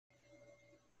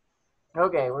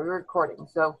Okay, we're recording.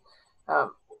 So,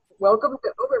 um, welcome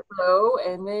to Overflow,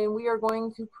 and then we are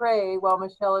going to pray while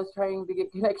Michelle is trying to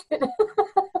get connected.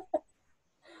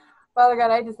 Father God,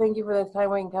 I just thank you for this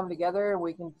time we can come together and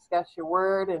we can discuss your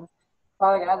word. And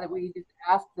Father God, that we just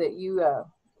ask that you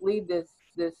lead this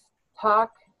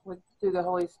talk through the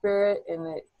Holy Spirit, and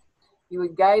that you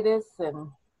would guide us, and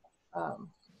um,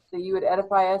 that you would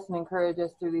edify us and encourage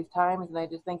us through these times. And I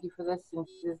just thank you for this in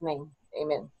Jesus' name.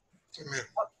 Amen. Amen.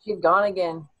 Oh, she's gone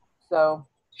again. So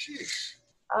Jeez.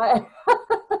 I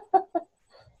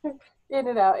in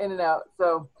and out, in and out.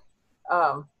 So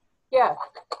yeah.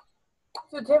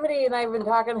 So Tiffany and I have been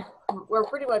talking. We're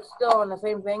pretty much still on the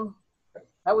same thing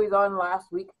that we was on last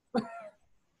week.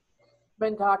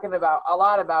 Been talking about a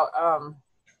lot about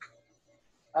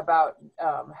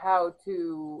how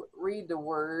to read the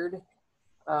word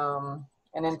and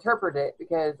interpret it,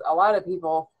 because a lot of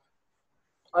people,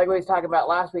 like we was talking about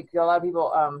last week, a lot of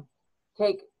people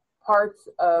take parts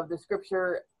of the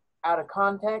scripture out of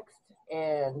context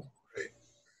and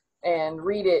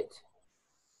read it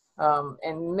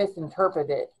and misinterpret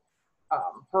it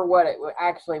for what it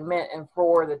actually meant and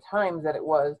for the times that it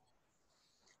was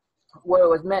what it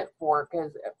was meant for.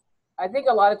 Because I think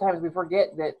a lot of times we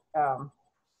forget that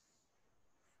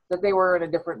that they were in a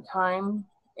different time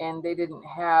and they didn't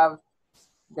have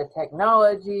the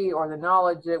technology or the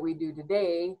knowledge that we do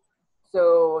today.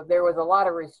 So there was a lot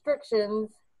of restrictions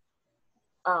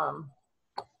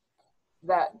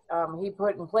that he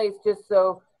put in place just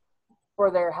so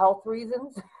for their health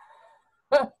reasons.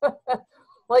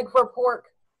 Like for pork,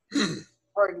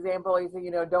 for example, he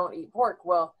said, don't eat pork.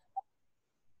 Well,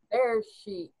 there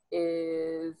she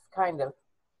is, kind of.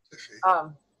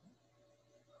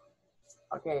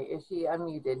 Okay, is she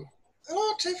unmuted?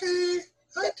 Hello, Tiffy.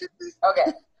 Hi, Tiffy.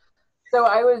 Okay. So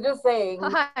I was just saying,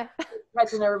 Hi.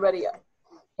 catching everybody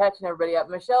up.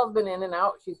 Michelle's been in and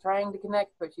out. She's trying to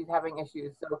connect, but she's having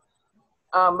issues. So,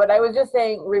 but I was just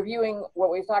saying, reviewing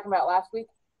what we was talking about last week,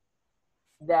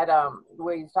 that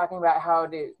we was talking about how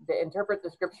to interpret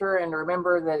the scripture and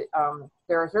remember that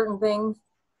there are certain things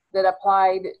that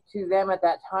applied to them at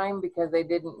that time because they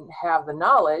didn't have the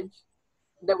knowledge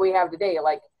that we have today.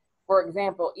 Like, for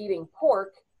example, eating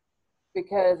pork,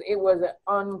 because it was an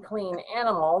unclean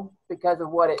animal because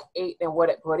of what it ate and what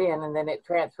it put in, and then it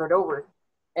transferred over.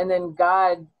 And then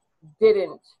God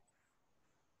didn't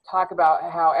talk about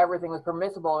how everything was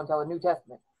permissible until the New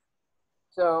Testament.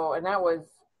 So, and that was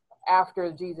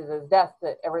after Jesus' death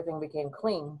that everything became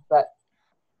clean. But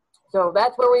so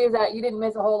that's where we was at. You didn't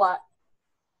miss a whole lot.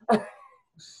 Okay.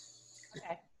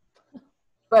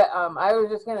 But I was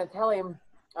just gonna tell him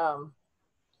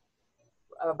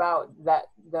about that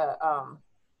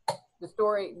the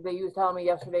story that you was telling me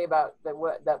yesterday about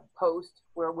the post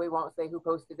where we won't say who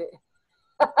posted it.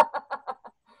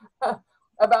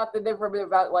 About the different,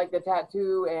 about like the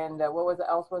tattoo and what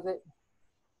else was it?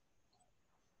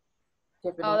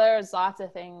 Tiffany. Oh, there's lots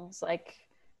of things like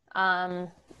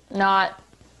not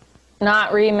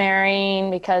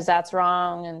remarrying because that's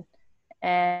wrong,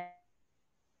 and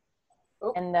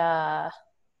I don't know.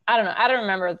 I don't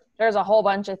remember. There's a whole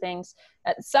bunch of things.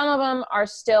 Some of them are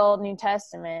still New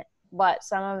Testament, but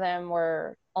some of them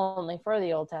were only for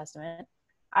the Old Testament.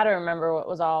 I don't remember what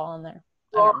was all on there.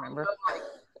 I don't remember.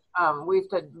 We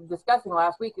started discussing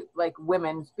last week, like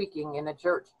women speaking in the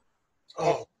church.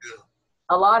 Oh, yeah.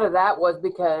 A lot of that was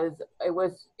because it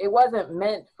wasn't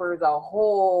meant for the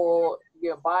whole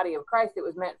body of Christ. It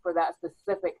was meant for that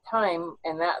specific time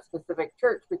and that specific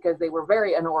church, because they were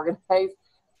very unorganized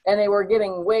and they were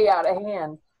getting way out of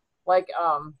hand. Like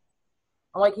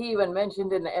he even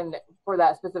mentioned and for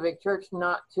that specific church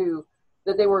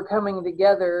that they were coming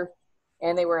together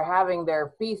and they were having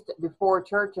their feast before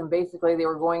church, and basically they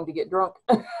were going to get drunk.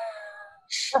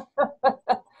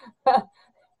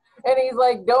 And he's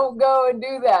like, don't go and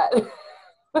do that.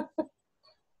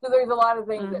 So there's a lot of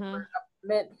things that were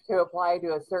meant to apply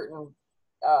to a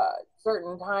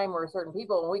certain time or certain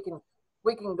people, and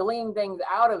we can glean things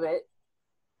out of it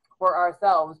for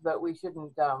ourselves, but we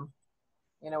shouldn't.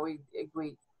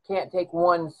 We can't take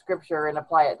one scripture and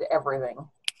apply it to everything.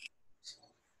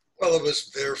 Well, it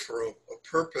was there for a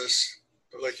purpose,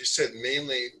 but like you said,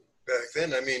 mainly back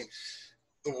then. I mean,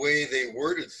 the way they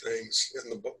worded things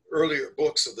in the earlier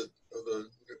books of the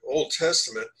Old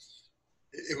Testament,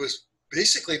 it was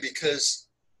basically because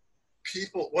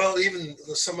people, well, even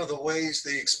some of the ways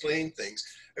they explained things.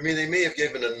 I mean, they may have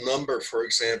given a number, for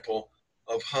example,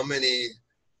 of how many,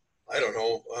 I don't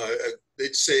know,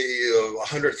 they'd say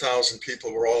 100,000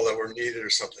 people were all that were needed or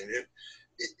something.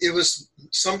 It was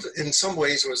in some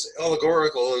ways it was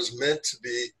allegorical. It was meant to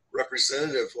be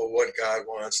representative of what God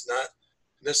wants, not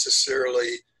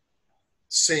necessarily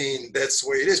saying that's the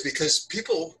way it is, because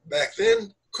people back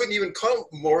then couldn't even count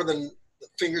more than the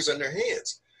fingers on their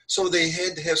hands. So they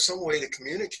had to have some way to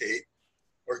communicate,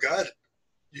 or God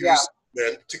used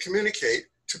them to communicate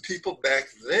to people back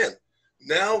then.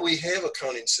 Now we have a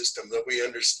counting system that we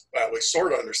understand, well, we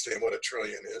sort of understand what a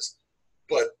trillion is,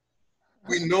 but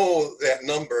we know that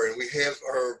number, and we have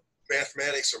our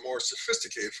mathematics are more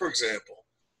sophisticated. For example,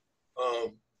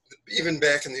 even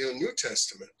back in the New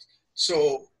Testament.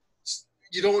 So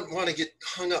you don't want to get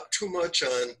hung up too much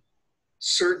on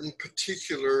certain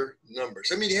particular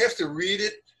numbers. I mean, you have to read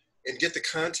it and get the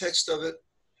context of it,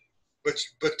 but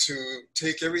to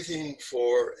take everything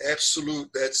for absolute,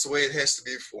 that's the way it has to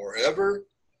be forever,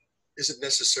 isn't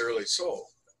necessarily so.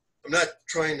 I'm not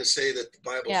trying to say that the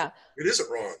Bible, it isn't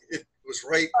wrong. It was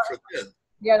right for then.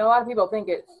 Yeah, and a lot of people think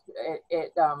it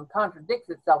contradicts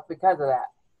itself because of that.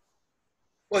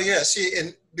 Well, yeah, see,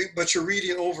 but you're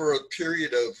reading over a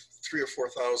period of 3,000 or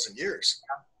 4,000 years.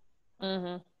 Yeah.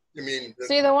 Mm-hmm. I mean,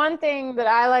 see, the one thing that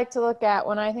I like to look at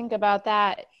when I think about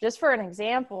that, just for an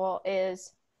example,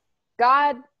 is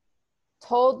God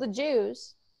told the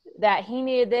Jews that he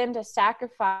needed them to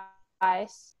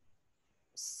sacrifice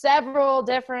several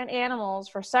different animals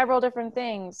for several different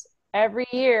things every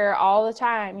year, all the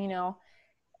time, you know.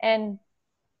 And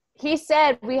he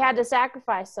said we had to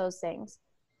sacrifice those things.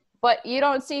 But you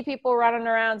don't see people running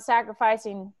around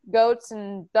sacrificing goats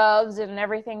and doves and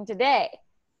everything today.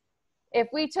 If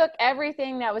we took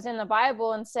everything that was in the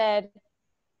Bible and said,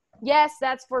 yes,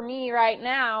 that's for me right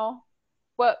now,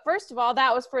 but first of all,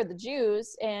 that was for the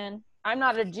Jews, and I'm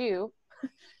not a Jew.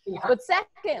 Yeah. But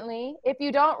secondly, if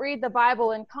you don't read the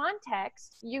Bible in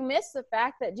context, you miss the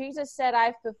fact that Jesus said,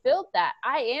 I've fulfilled that.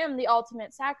 I am the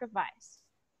ultimate sacrifice.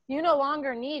 You no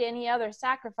longer need any other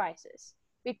sacrifices,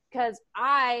 because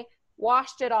I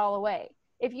washed it all away.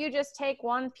 If you just take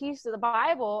one piece of the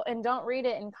Bible and don't read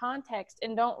it in context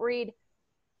and don't read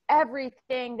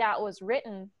everything that was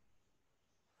written,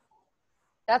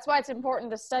 that's why it's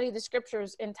important to study the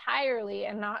scriptures entirely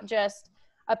and not just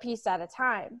a piece at a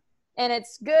time. And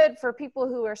it's good for people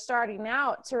who are starting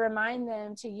out to remind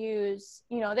them to use,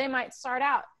 you know, they might start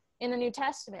out in the New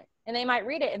Testament and they might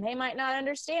read it and they might not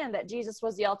understand that Jesus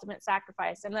was the ultimate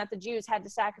sacrifice and that the Jews had to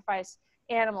sacrifice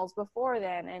animals before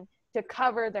then and to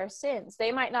cover their sins.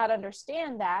 They might not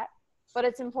understand that, but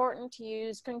it's important to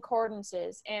use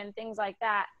concordances and things like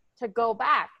that to go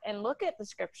back and look at the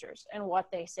scriptures and what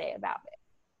they say about it.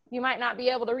 You might not be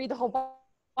able to read the whole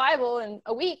Bible in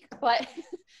a week, but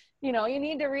you know, you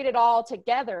need to read it all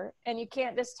together, and you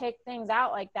can't just take things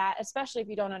out like that, especially if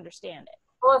you don't understand it.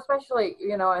 Well, especially,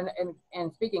 you know,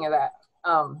 and speaking of that,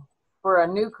 for a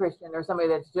new Christian or somebody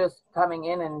that's just coming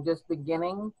in and just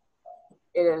beginning,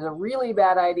 it is a really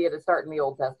bad idea to start in the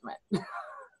Old Testament.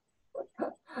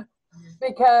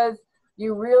 Because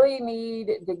you really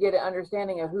need to get an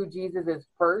understanding of who Jesus is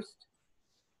first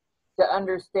to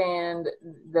understand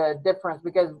the difference.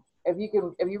 Because if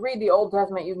you read the Old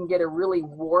Testament, you can get a really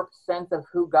warped sense of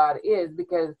who God is,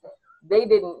 because they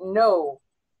didn't know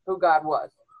who God was.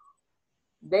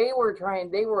 They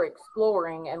were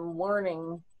exploring and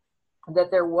learning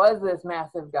that there was this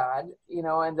massive God, you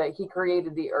know, and that he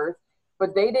created the earth,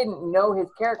 but they didn't know his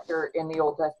character in the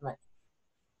Old Testament.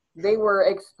 They were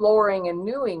exploring and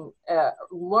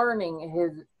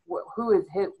learning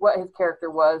what his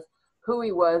character was, who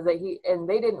he was, and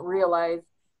they didn't realize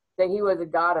that he was a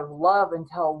God of love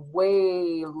until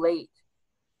way late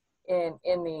in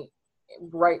the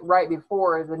right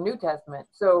before the New Testament.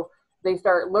 So they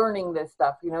start learning this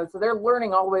stuff, you know, so they're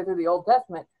learning all the way through the Old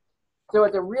Testament. So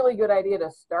it's a really good idea to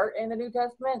start in the New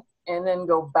Testament and then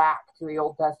go back to the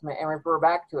Old Testament and refer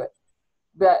back to it.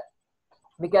 But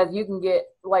because you can get,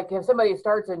 like, if somebody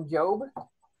starts in Job,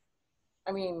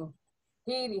 I mean,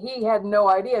 he had no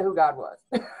idea who God was.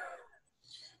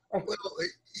 Well,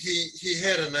 he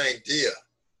had an idea,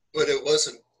 but it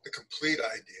wasn't the complete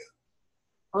idea.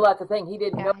 Well, that's the thing. He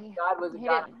didn't know God was a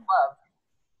God of love.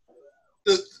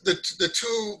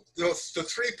 The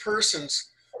three persons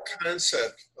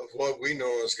concept of what we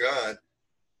know as God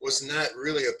was not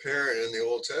really apparent in the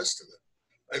Old Testament.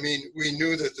 I mean, we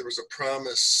knew that there was a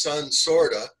promised son,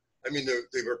 sorta. I mean,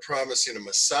 they were promising a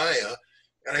Messiah,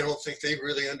 and I don't think they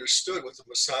really understood what the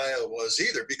Messiah was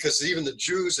either, because even the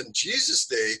Jews in Jesus'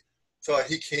 day thought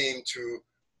he came to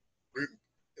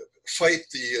fight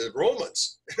the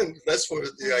Romans. And that's what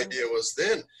the idea was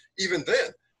then. Even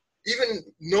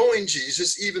knowing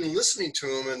Jesus, even listening to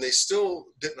him, and they still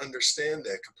didn't understand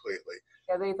that completely.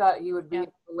 Yeah, they thought he would be a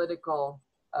political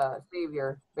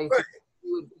savior, basically. Right.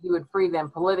 He would free them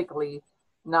politically,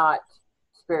 not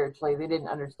spiritually. They didn't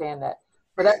understand that.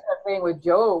 But that's what I'm saying with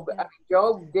Job. I mean,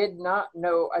 Job did not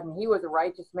know. I mean, he was a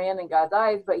righteous man in God's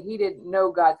eyes, but he didn't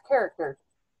know God's character.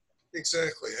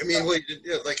 Exactly. I mean, well,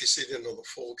 yeah, like you said, he didn't know the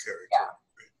full character. Yeah.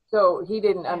 So he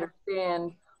didn't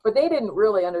understand, but they didn't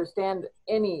really understand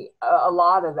a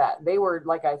lot of that. They were,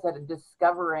 like I said,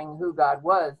 discovering who God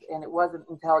was. And it wasn't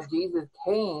until Jesus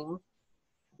came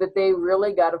that they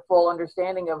really got a full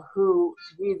understanding of who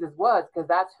Jesus was, because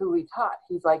that's who he taught.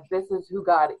 He's like, this is who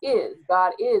God is.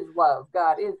 God is love.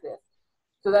 God is this.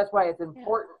 So that's why it's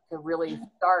important to really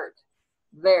start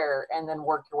there and then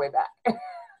work your way back.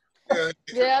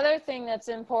 The other thing that's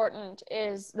important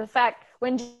is the fact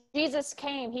when Jesus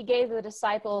came, he gave the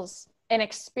disciples an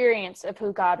experience of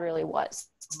who God really was,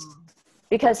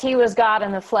 because he was God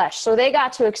in the flesh. So they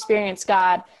got to experience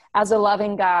God as a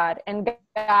loving God, and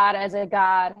God as a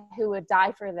God who would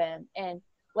die for them and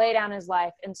lay down his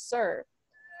life and serve.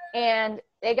 And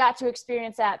they got to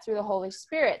experience that through the Holy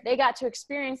Spirit. They got to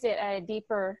experience it at a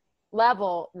deeper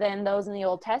level than those in the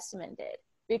Old Testament did,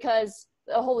 because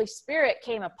the Holy Spirit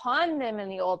came upon them in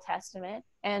the Old Testament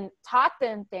and taught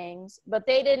them things, but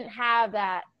they didn't have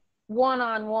that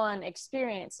one-on-one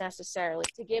experience necessarily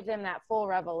to give them that full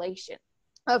revelation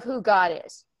of who God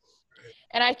is.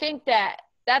 And I think that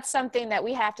that's something that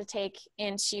we have to take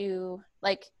into,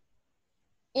 like,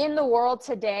 in the world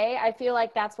today. I feel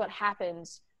like that's what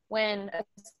happens when,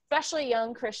 especially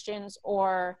young Christians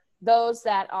or those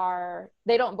that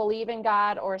they don't believe in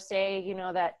God, or say,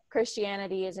 that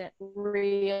Christianity isn't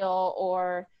real,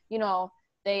 or,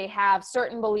 they have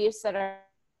certain beliefs that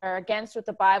are against what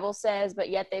the Bible says, but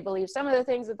yet they believe some of the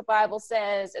things that the Bible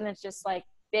says. And it's just like,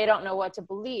 they don't know what to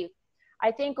believe.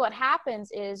 I think what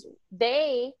happens is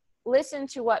they listen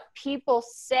to what people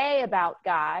say about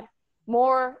God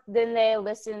more than they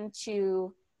listen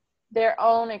to their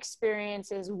own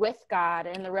experiences with God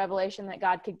and the revelation that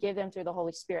God could give them through the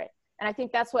Holy Spirit. And I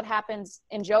think that's what happens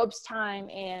in Job's time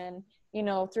and,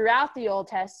 throughout the Old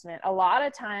Testament. A lot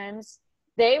of times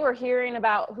they were hearing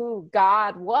about who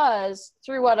God was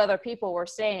through what other people were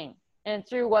saying and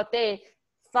through what they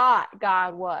thought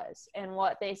God was and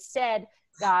what they said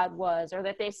God was, or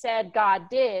that they said God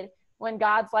did, when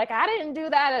God's like, I didn't do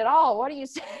that at all. What are you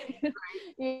saying?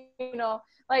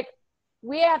 Like,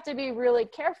 we have to be really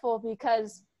careful,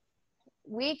 because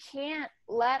we can't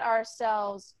let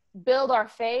ourselves build our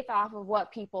faith off of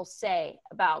what people say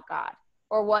about God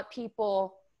or what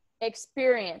people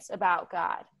experience about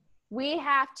God. We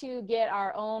have to get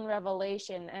our own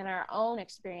revelation and our own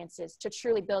experiences to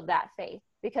truly build that faith.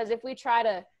 Because if we try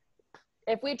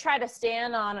to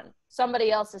stand on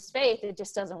somebody else's faith, it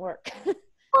just doesn't work.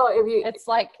 Well, it's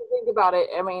like, think about it.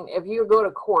 I mean, if you go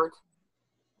to court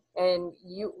and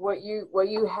what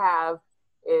you have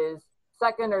is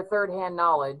second or third hand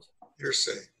knowledge,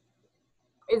 hearsay,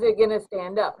 is it going to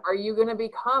stand up? Are you going to be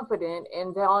confident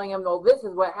in telling them, well, this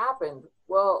is what happened?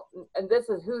 Well, and this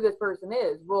is who this person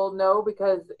is. Well, no,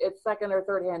 because it's second or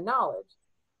third hand knowledge.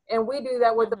 And we do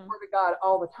that with the Word of God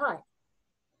all the time.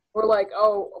 We're like,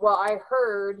 oh, well, I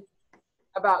heard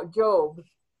about Job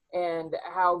and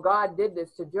how God did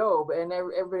this to Job. And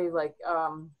everybody's like,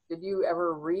 did you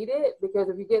ever read it? Because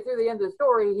if you get through the end of the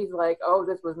story, he's like, oh,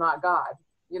 this was not God.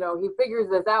 He figures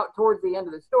this out towards the end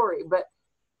of the story. But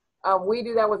we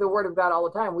do that with the Word of God all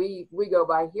the time. We go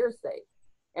by hearsay.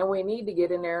 And we need to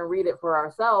get in there and read it for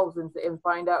ourselves and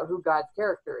find out who God's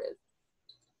character is.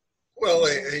 Well,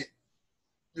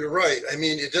 you're right. I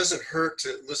mean, it doesn't hurt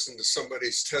to listen to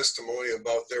somebody's testimony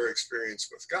about their experience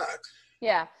with God.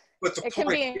 Yeah. But the it point,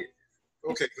 can be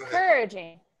okay, go ahead.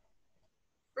 encouraging.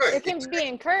 Right. It can be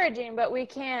encouraging, but we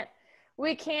can't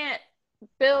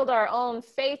build our own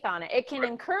faith on it. It can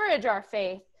encourage our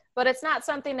faith, but it's not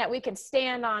something that we can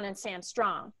stand on and stand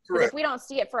strong. Because if we don't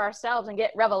see it for ourselves and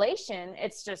get revelation,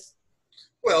 it's just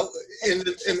and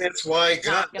that's why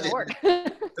God not gonna work.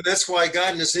 And that's why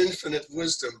God in his infinite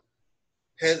wisdom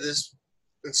had this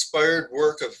inspired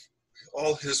work of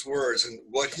all his words and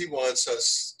what he wants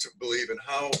us to believe and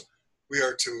how we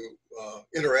are to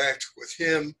interact with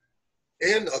him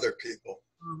and other people.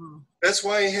 Mm-hmm. That's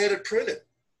why he had it printed.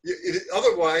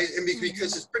 Otherwise,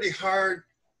 because it's pretty hard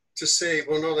to say,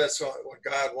 well, no, that's not what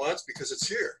God wants, because it's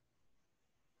here.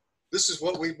 This is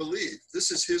what we believe.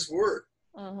 This is his word.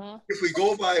 Mm-hmm. If we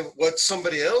go by what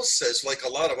somebody else says, like a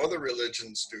lot of other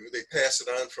religions do, they pass it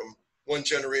on from one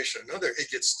generation to another,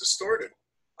 it gets distorted.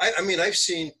 I mean, I've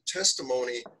seen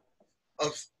testimony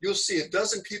of, you'll see a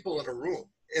dozen people in a room,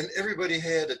 and everybody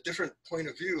had a different point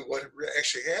of view of what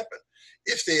actually happened.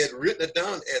 If they had written it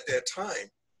down at that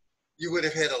time, you would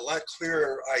have had a lot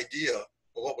clearer idea of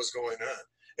what was going on.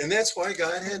 And that's why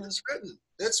God had this written.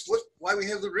 That's why we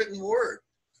have the written word.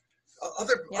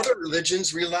 Other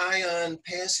religions rely on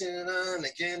passing it on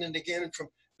again and again from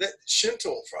that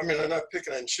Shinto. I mean, I'm not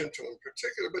picking on Shinto in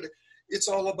particular, but it's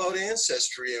all about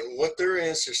ancestry and what their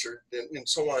ancestors did and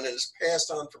so on, and it's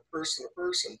passed on from person to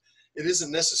person. It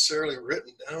isn't necessarily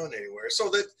written down anywhere. So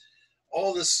that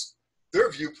all this, their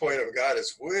viewpoint of God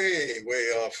is way, way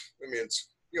off. I mean, it's,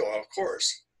 of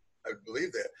course, I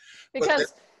believe that.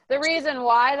 Because the reason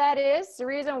why that is, the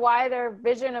reason why their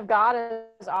vision of God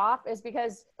is off is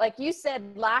because, like you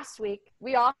said last week,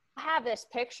 we all have this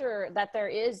picture that there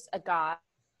is a God.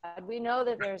 We know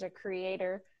that there's a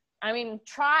creator. I mean,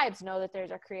 tribes know that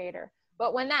there's a creator.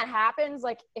 But when that happens,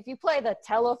 like if you play the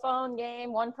telephone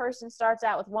game, one person starts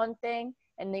out with one thing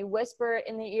and they whisper it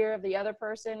in the ear of the other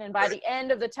person. And by the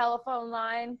end of the telephone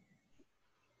line,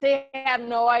 they have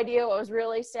no idea what was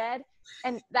really said.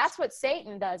 And that's what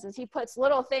Satan does, is he puts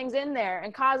little things in there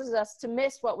and causes us to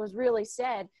miss what was really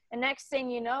said. And next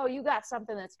thing you know, you got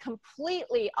something that's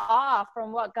completely off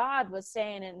from what God was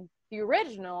saying in the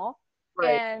original.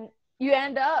 Right. And you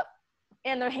end up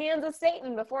in the hands of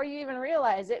Satan before you even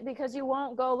realize it, because you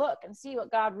won't go look and see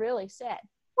what God really said.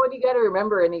 Well, you got to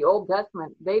remember, in the Old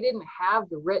Testament, they didn't have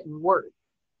the written word.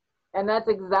 And that's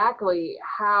exactly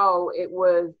how it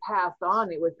was passed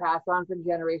on. It was passed on from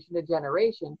generation to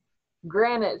generation.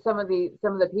 Granted, some of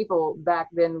the people back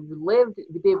then lived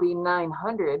to be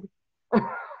 900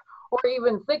 or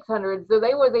even 600, so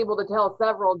they was able to tell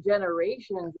several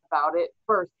generations about it,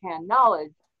 firsthand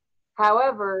knowledge.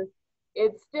 However,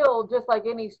 it's still just like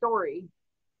any story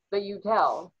that you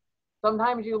tell.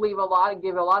 Sometimes you leave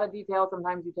give a lot of detail.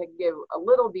 Sometimes you give a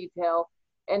little detail,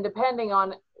 and depending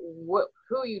on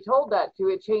who you told that to,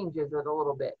 it changes it a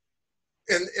little bit.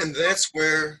 And that's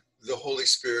where the Holy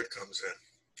Spirit comes in.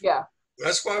 Yeah.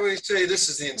 That's why we say this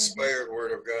is the inspired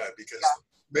word of God, because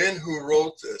men who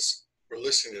wrote this were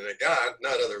listening to God,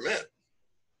 not other men.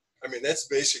 I mean, that's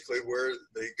basically where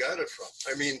they got it from.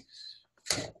 I mean,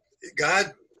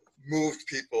 God moved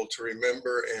people to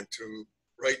remember and to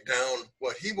write down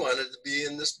what he wanted to be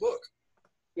in this book.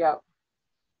 Yeah.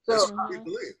 So, that's what we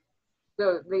believe.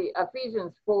 So the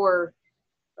Ephesians 4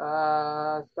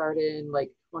 started in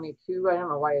like 22. I don't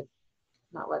know why it's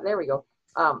not there we go.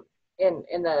 In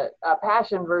the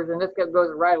Passion version, this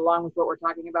goes right along with what we're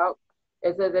talking about.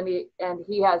 It says, and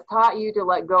he has taught you to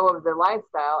let go of the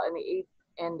lifestyle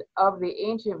and of the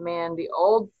ancient man, the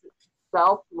old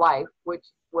self life, which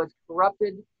was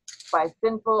corrupted by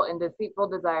sinful and deceitful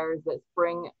desires that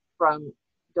spring from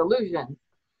delusion.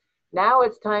 Now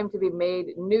it's time to be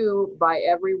made new by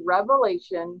every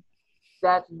revelation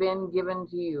that's been given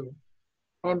to you,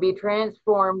 and be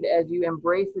transformed as you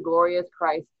embrace the glorious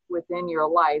Christ within your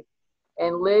life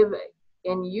and live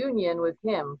in union with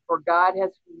him. For God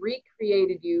has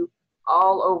recreated you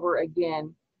all over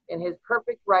again in his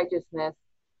perfect righteousness,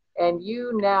 and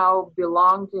you now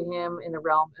belong to him in the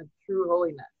realm of true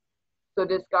holiness. So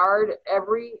discard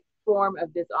every form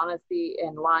of dishonesty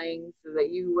and lying, so that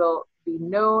you will be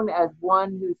known as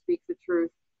one who speaks the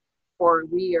truth, for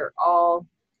we are all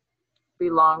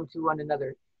belong to one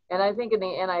another. And I think in the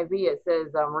NIV it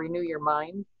says renew your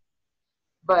mind.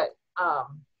 But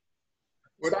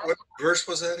what verse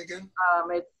was that again?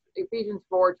 It's Ephesians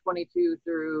 4:22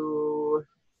 through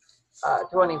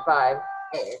 25.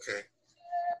 Oh, okay.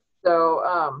 So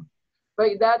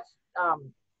but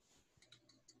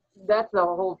that's the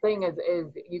whole thing, is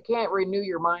you can't renew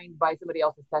your mind by somebody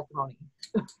else's testimony.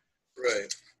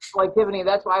 Right. Like Tiffany,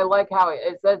 that's why I like how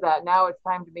it says that. Now it's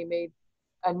time to be made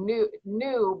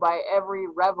new by every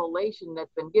revelation that's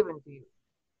been given to you.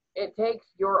 It takes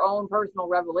your own personal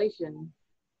revelation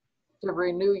to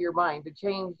renew your mind, to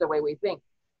change the way we think,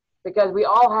 because we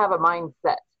all have a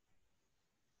mindset,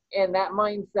 and that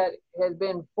mindset has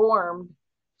been formed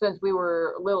since we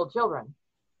were little children.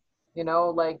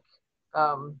 Like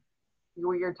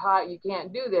you're taught you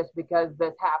can't do this because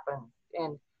this happens,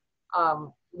 and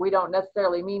we don't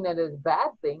necessarily mean that as bad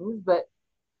things, but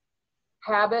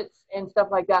habits and stuff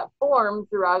like that form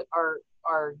throughout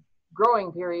our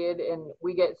growing period, and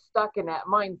we get stuck in that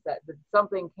mindset that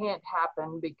something can't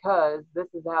happen because this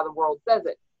is how the world says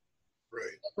it.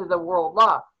 Right. This is a world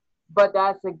law, but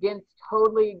that's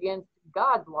totally against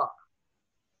God's law,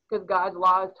 because God's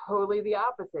law is totally the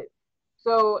opposite.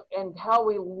 So until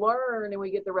we learn and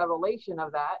we get the revelation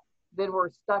of that, then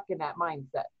we're stuck in that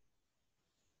mindset.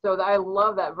 So I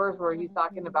love that verse where he's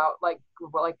talking about, like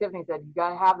Tiffany said, you got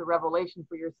to have the revelation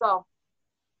for yourself,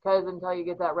 because until you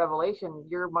get that revelation,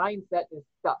 your mindset is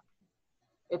stuck.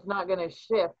 It's not going to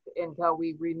shift until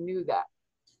we renew that.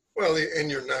 Well, and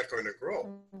you're not going to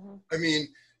grow. Mm-hmm. I mean,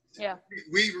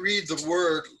 we read the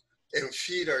word and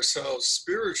feed ourselves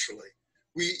spiritually,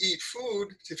 We eat food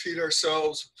to feed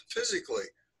ourselves physically.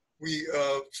 We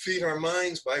feed our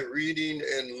minds by reading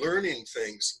and learning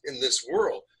things in this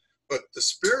world. But the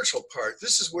spiritual part,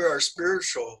 this is where our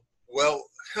spiritual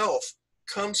health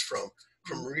comes from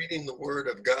reading the Word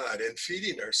of God and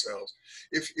feeding ourselves.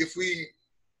 If we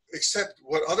accept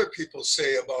what other people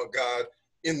say about God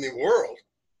in the world,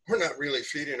 we're not really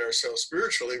feeding ourselves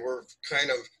spiritually. We're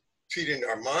kind of feeding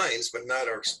our minds, but not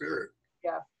our spirit.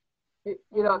 Yeah.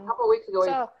 You know, a couple of weeks ago, we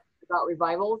talked about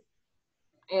revivals.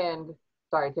 And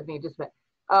sorry, Tiffany, just met.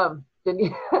 Didn't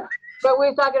you? But we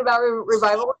were talking about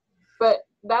revival. But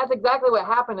that's exactly what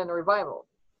happened in the revival.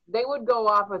 They would go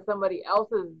off of somebody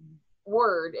else's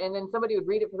word, and then somebody would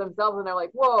read it for themselves, and they're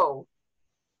like, whoa,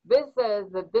 this says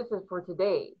that this is for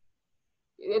today.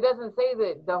 It doesn't say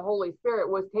that the Holy Spirit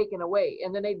was taken away.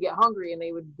 And then they'd get hungry and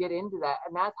they would get into that.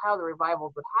 And that's how the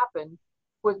revivals would happen,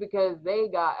 was because they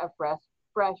got a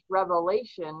fresh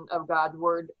revelation of God's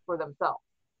word for themselves.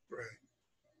 Right.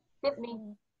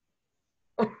 Tiffany.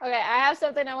 Okay, I have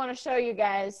something I want to show you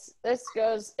guys. It's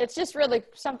just really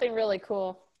something really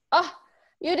cool. Oh,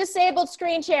 you disabled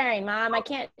screen sharing, Mom. I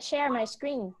can't share my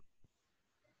screen.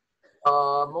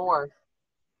 More.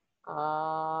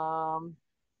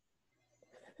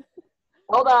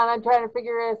 Hold on, I'm trying to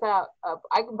figure this out.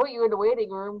 I can put you in the waiting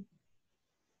room.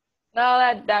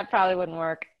 No, that probably wouldn't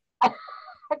work. I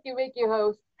can make you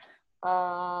host.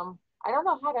 I don't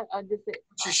know how to just.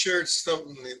 She shared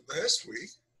something last week.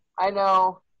 I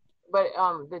know, but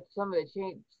some of the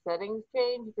settings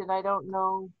changed, and I don't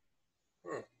know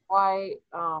why.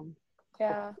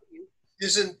 Yeah.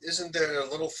 Isn't there a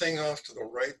little thing off to the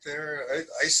right there?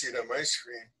 I see it on my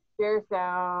screen. Share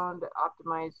sound,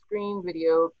 optimize screen,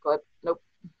 video, clip. Nope.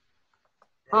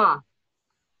 Huh.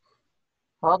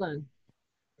 Hold on.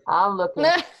 I'm looking.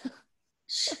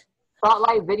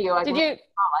 Spotlight video. Did you?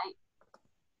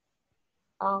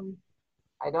 Spotlight.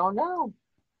 I don't know.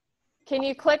 Can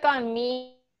you click on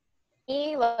me,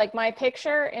 like my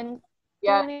picture, and do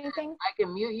anything? I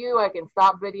can mute you. I can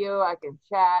stop video. I can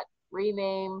chat,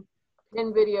 rename,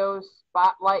 pin videos,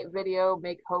 spotlight video,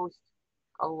 make host,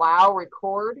 allow,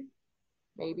 record,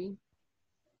 maybe,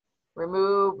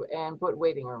 remove, and put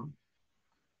waiting room.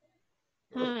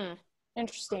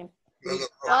 Interesting. Well,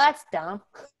 that's dumb.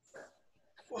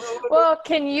 Well,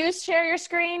 can you share your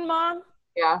screen, Mom?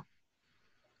 Yeah.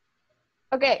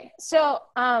 Okay, so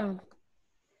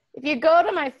if you go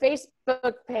to my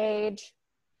Facebook page,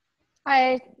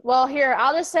 I'll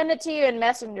just send it to you in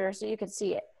Messenger so you can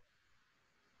see it.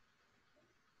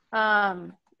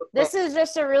 This is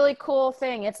just a really cool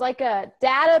thing. It's like a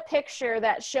data picture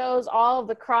that shows all of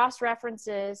the cross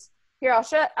references. Here, I'll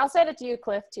send it to you,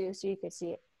 Cliff, too, so you can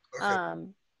see it. Okay.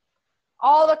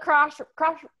 All the cross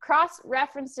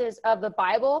references of the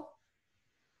Bible.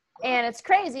 And it's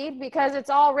crazy because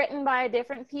it's all written by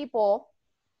different people,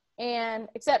 and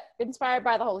except inspired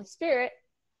by the Holy Spirit.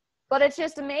 But it's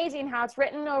just amazing how it's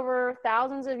written over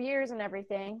thousands of years and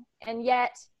everything. And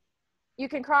yet you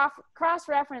can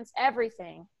cross-reference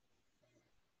everything.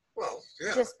 Well,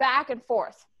 yeah. Just back and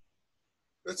forth.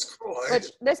 That's cool.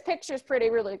 This picture is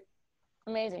really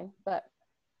amazing. But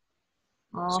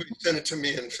so you send it to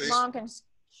me in Facebook? Mom can.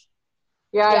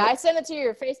 Yeah, I sent it to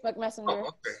your Facebook Messenger. Oh,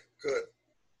 okay, good.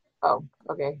 Oh,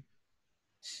 okay.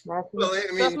 Well, so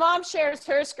if Mom shares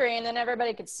her screen, then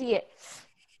everybody could see it.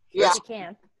 Yeah, you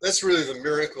can. That's really the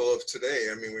miracle of today.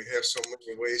 I mean, we have so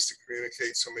many ways to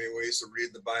communicate, so many ways to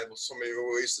read the Bible, so many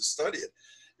ways to study it.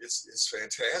 It's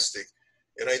fantastic.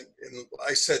 And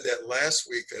I said that last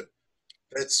week,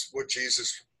 that's what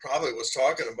Jesus probably was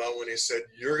talking about when he said,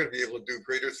 you're going to be able to do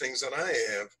greater things than I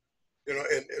have. You know,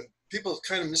 and people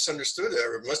kind of misunderstood that,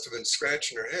 or must have been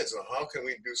scratching their heads. Well, how can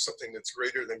we do something that's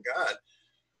greater than God?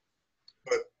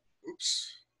 But, oops.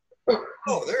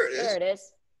 Oh, there it is. There it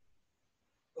is.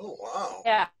 Oh, wow.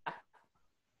 Yeah.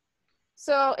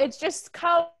 So it's just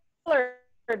colored,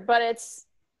 but it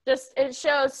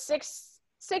shows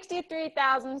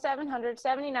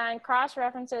 63,779 cross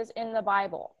references in the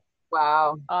Bible.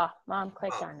 Wow. Oh, Mom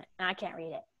clicked on it, and I can't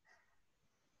read it.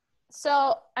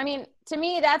 So, I mean, to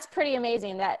me, that's pretty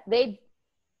amazing that they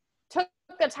took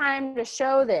the time to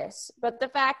show this. But the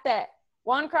fact that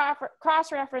one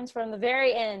cross-reference from the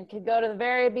very end could go to the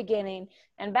very beginning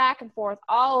and back and forth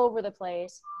all over the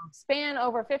place, span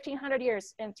over 1,500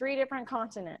 years in 3 different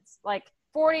continents, like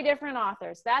 40 different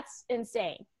authors. That's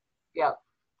insane. Yeah.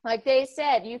 Like they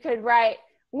said, you could write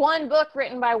one book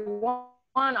written by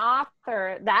one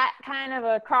author. That kind of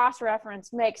a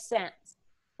cross-reference makes sense.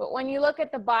 But when you look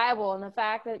at the Bible and the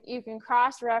fact that you can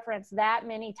cross-reference that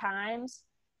many times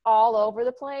all over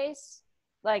the place,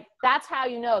 like that's how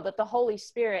you know that the Holy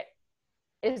Spirit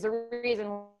is the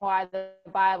reason why the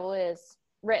Bible is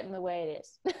written the way it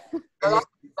is. And what's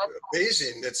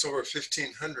amazing, it's over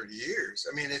 1,500 years.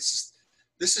 I mean, this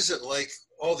isn't like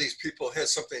all these people had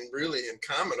something really in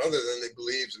common other than they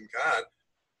believed in God.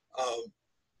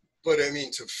 But I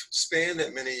mean, to span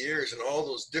that many years and all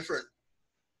those different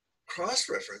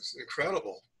cross-reference,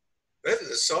 incredible. That in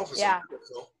itself is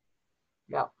incredible.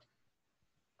 Yeah.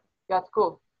 That's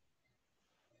cool.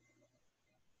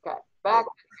 Okay, back.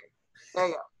 There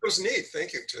you go. It was neat.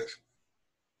 Thank you, Tiff.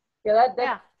 Yeah,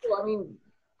 that's cool. I mean,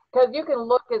 because you can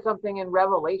look at something in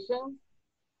Revelation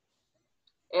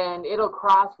and it'll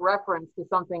cross-reference to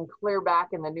something clear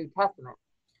back in the New Testament.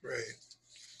 Right.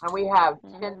 And we have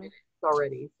 10 minutes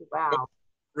already. Wow. Well,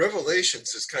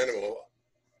 Revelations is kind of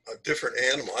a different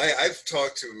animal. I've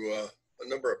talked to a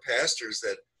number of pastors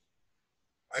that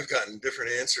I've gotten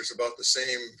different answers about the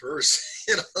same verse.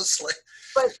 You know, it's like.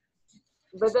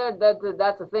 But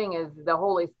that's the thing, is the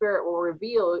Holy Spirit will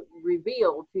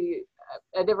reveal to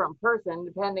a different person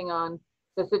depending on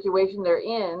the situation they're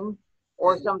in,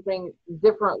 or something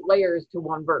different layers to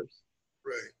one verse.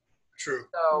 Right. True.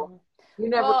 So you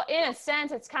never. Well, in a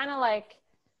sense, it's kind of like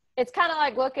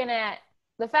looking at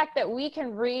the fact that we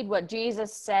can read what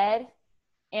Jesus said,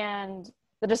 and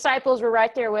the disciples were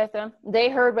right there with him. They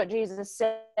heard what Jesus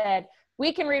said.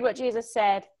 We can read what Jesus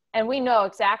said, and we know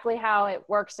exactly how it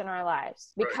works in our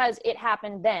lives because it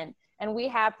happened then. And we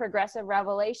have progressive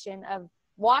revelation of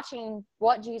watching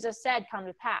what Jesus said come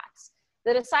to pass.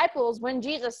 The disciples, when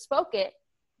Jesus spoke it,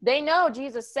 they know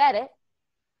Jesus said it.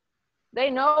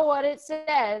 They know what it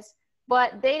says,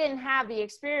 but they didn't have the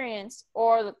experience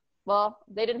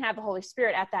they didn't have the Holy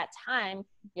Spirit at that time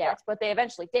yet, but they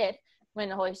eventually did when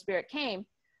the Holy Spirit came.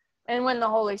 And when the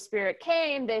Holy Spirit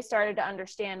came, they started to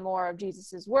understand more of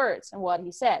Jesus's words and what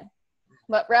he said.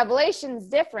 But Revelation's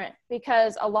different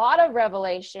because a lot of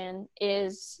Revelation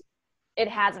it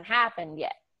hasn't happened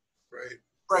yet. Right.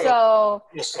 So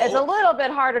it's a little bit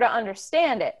harder to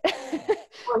understand it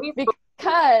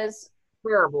because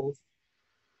parables.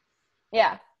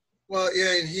 Yeah. Well,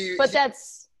 yeah, and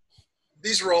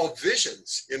these are all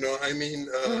visions, you know. I mean,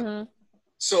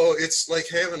 so it's like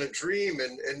having a dream,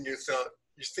 and you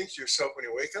think to yourself when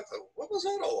you wake up, what was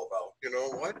that all about? You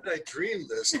know, why did I dream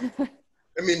this?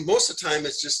 I mean, most of the time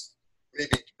it's just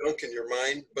maybe junk in your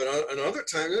mind, but another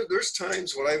time, there's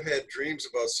times when I've had dreams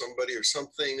about somebody or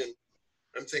something, and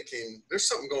I'm thinking, there's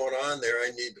something going on there.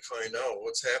 I need to find out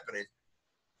what's happening.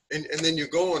 And then you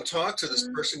go and talk to this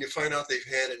person, you find out they've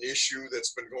had an issue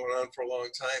that's been going on for a long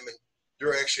time, and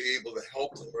you're actually able to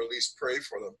help them or at least pray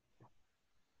for them.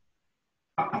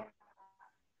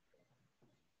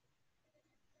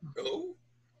 Hello?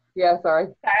 Yeah, sorry.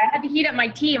 I had to heat up my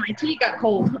tea. My tea got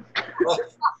cold.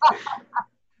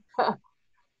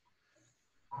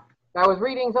 I was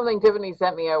reading something Tiffany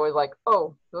sent me. I was like,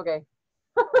 oh, okay.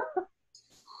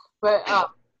 But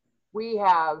we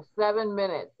have 7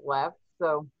 minutes left.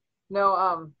 So,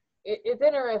 no, it's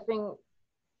interesting,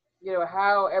 you know,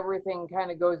 how everything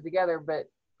kind of goes together. But,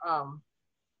 I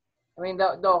mean,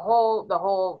 the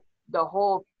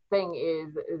whole thing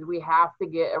is we have to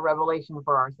get a revelation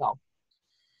for ourselves.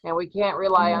 And we can't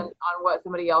rely on what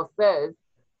somebody else says.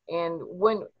 And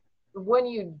when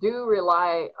you do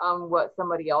rely on what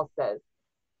somebody else says,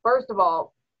 first of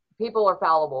all, people are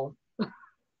fallible.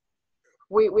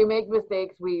 we make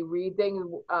mistakes. We read things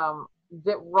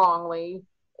wrongly,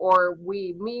 or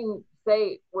we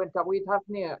say when we talked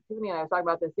to Tiffany and I was talking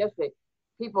about this yesterday.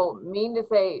 People mean to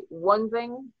say one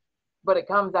thing, but it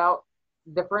comes out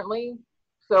differently.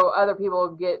 So other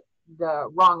people get the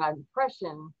wrong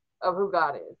impression of who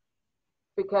God is,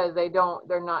 because they're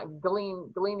not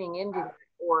gleaning into it.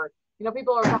 Or, you know,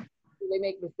 people they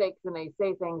make mistakes and they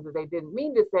say things that they didn't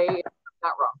mean to say. It's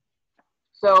not wrong.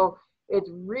 So it's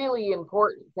really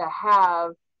important to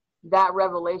have that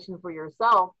revelation for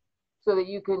yourself so that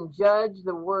you can judge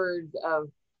the words of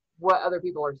what other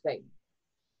people are saying.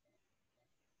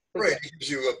 Right, it gives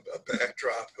you a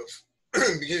backdrop of,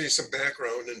 it gives you some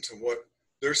background into what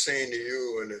they're saying to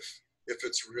you, and if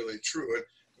it's really true.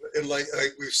 And like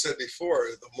we've said before,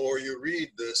 the more you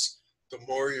read this, the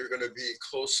more you're going to be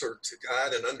closer to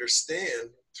God and understand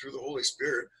through the Holy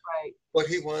Spirit what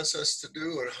he wants us to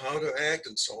do and how to act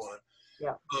and so on.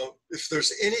 Yeah. If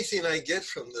there's anything I get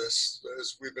from this,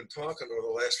 as we've been talking over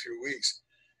the last few weeks,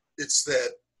 it's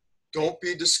that don't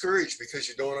be discouraged because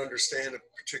you don't understand a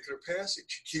particular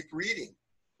passage. Keep reading.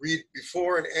 Read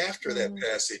before and after that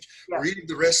passage. Yeah. Read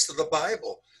the rest of the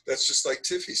Bible. That's just like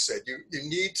Tiffy said. You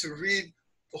need to read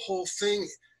the whole thing.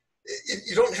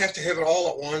 You don't have to have it all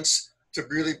at once to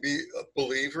really be a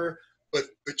believer, but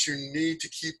you need to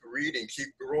keep reading, keep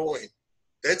growing.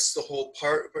 That's the whole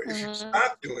part. But if you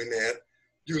stop doing that,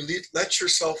 you let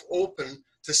yourself open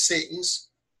to Satan's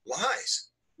lies.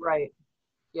 Right.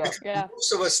 Yeah. Because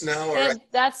most of us now are. And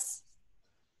that's,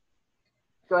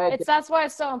 go ahead. That's why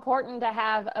it's so important to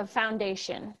have a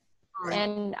foundation.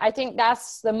 And I think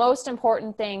that's the most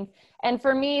important thing. And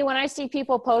for me, when I see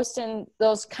people posting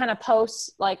those kind of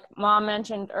posts, like Mom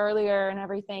mentioned earlier and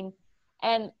everything,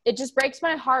 and it just breaks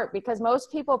my heart because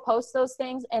most people post those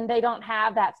things and they don't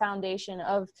have that foundation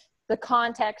of the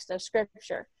context of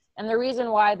Scripture and the reason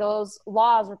why those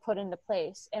laws were put into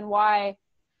place and why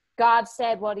God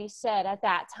said what he said at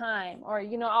that time, or,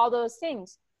 you know, all those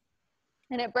things.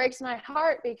 And it breaks my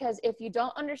heart because if you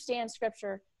don't understand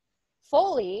Scripture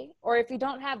fully, or if you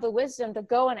don't have the wisdom to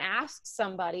go and ask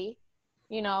somebody,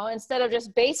 you know, instead of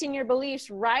just basing your beliefs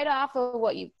right off of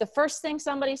the first thing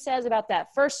somebody says about that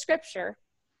first scripture.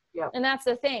 Yeah. And that's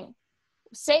the thing.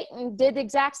 Satan did the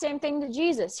exact same thing to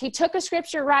Jesus. He took a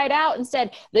scripture right out and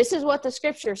said, this is what the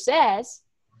scripture says.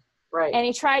 Right. And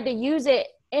he tried to use it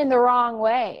in the wrong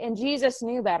way. And Jesus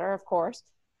knew better, of course.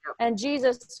 Yep. And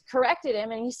Jesus corrected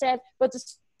him and he said, but the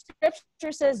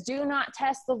scripture says, do not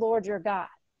test the Lord your God.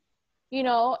 You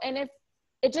know, and if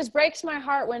it just breaks my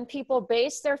heart when people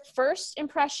base their first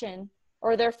impression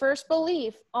or their first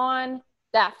belief on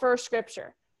that first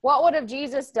scripture. What would have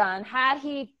Jesus done had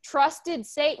he trusted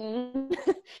Satan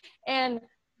and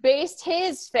based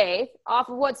his faith off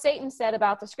of what Satan said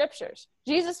about the scriptures?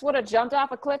 Jesus would have jumped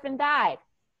off a cliff and died.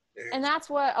 And that's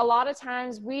what a lot of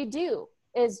times we do,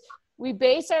 is we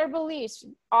base our beliefs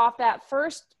off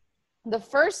the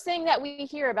first thing that we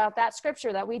hear about that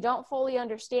scripture that we don't fully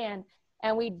understand,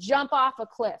 and we jump off a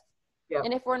cliff. Yep.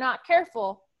 And if we're not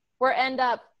careful, we'll end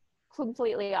up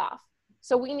completely off.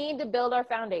 So we need to build our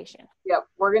foundation. Yep.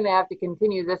 We're going to have to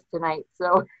continue this tonight.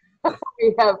 So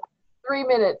we have 3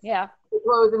 minutes to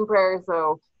close in prayer.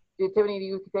 So Tiffany, do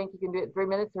you think you can do it in 3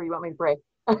 minutes, or you want me to pray?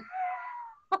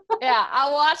 Yeah,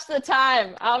 I'll watch the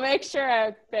time. I'll make sure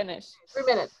I finish. 3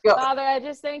 minutes. Go. Father, I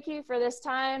just thank you for this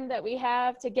time that we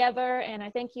have together. And I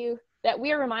thank you that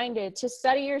we are reminded to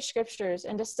study your scriptures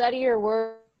and to study your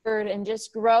word and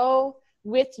just grow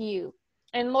with you.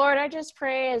 And Lord, I just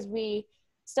pray as we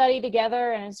study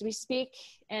together and as we speak,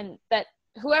 and that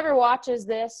whoever watches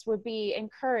this would be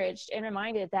encouraged and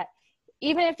reminded that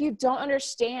even if you don't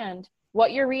understand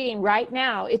what you're reading right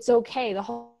now, it's okay.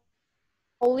 The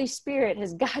Holy Spirit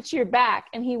has got your back,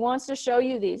 and he wants to show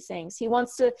you these things. He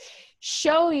wants to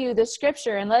show you the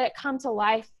scripture and let it come to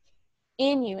life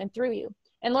in you and through you.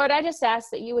 And Lord, I just ask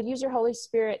that you would use your Holy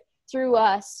Spirit through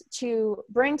us to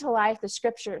bring to life the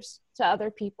scriptures to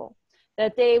other people,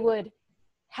 that they would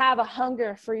have a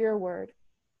hunger for your word.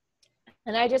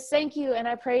 And I just thank you and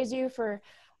I praise you for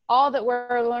all that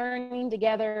we're learning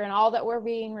together and all that we're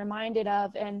being reminded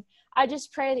of. And I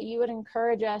just pray that you would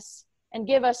encourage us and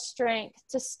give us strength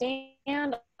to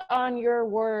stand on your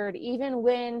word, even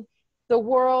when the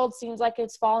world seems like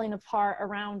it's falling apart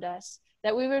around us,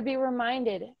 that we would be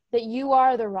reminded that you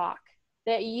are the rock,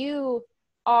 that you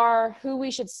are who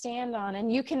we should stand on,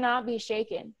 and you cannot be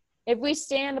shaken. If we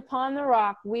stand upon the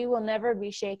rock, we will never be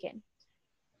shaken.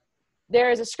 There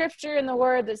is a scripture in the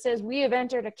word that says we have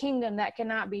entered a kingdom that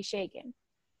cannot be shaken.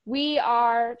 We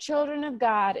are children of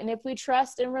God, and if we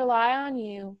trust and rely on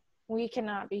you, we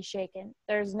cannot be shaken.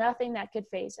 There's nothing that could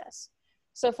faze us.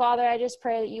 So, Father, I just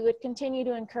pray that you would continue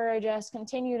to encourage us,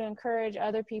 continue to encourage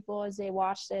other people as they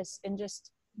watch this, and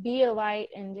just be a light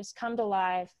and just come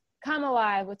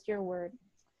alive with your word.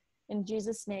 In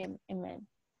Jesus' name, amen.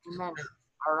 Amen.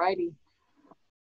 All righty.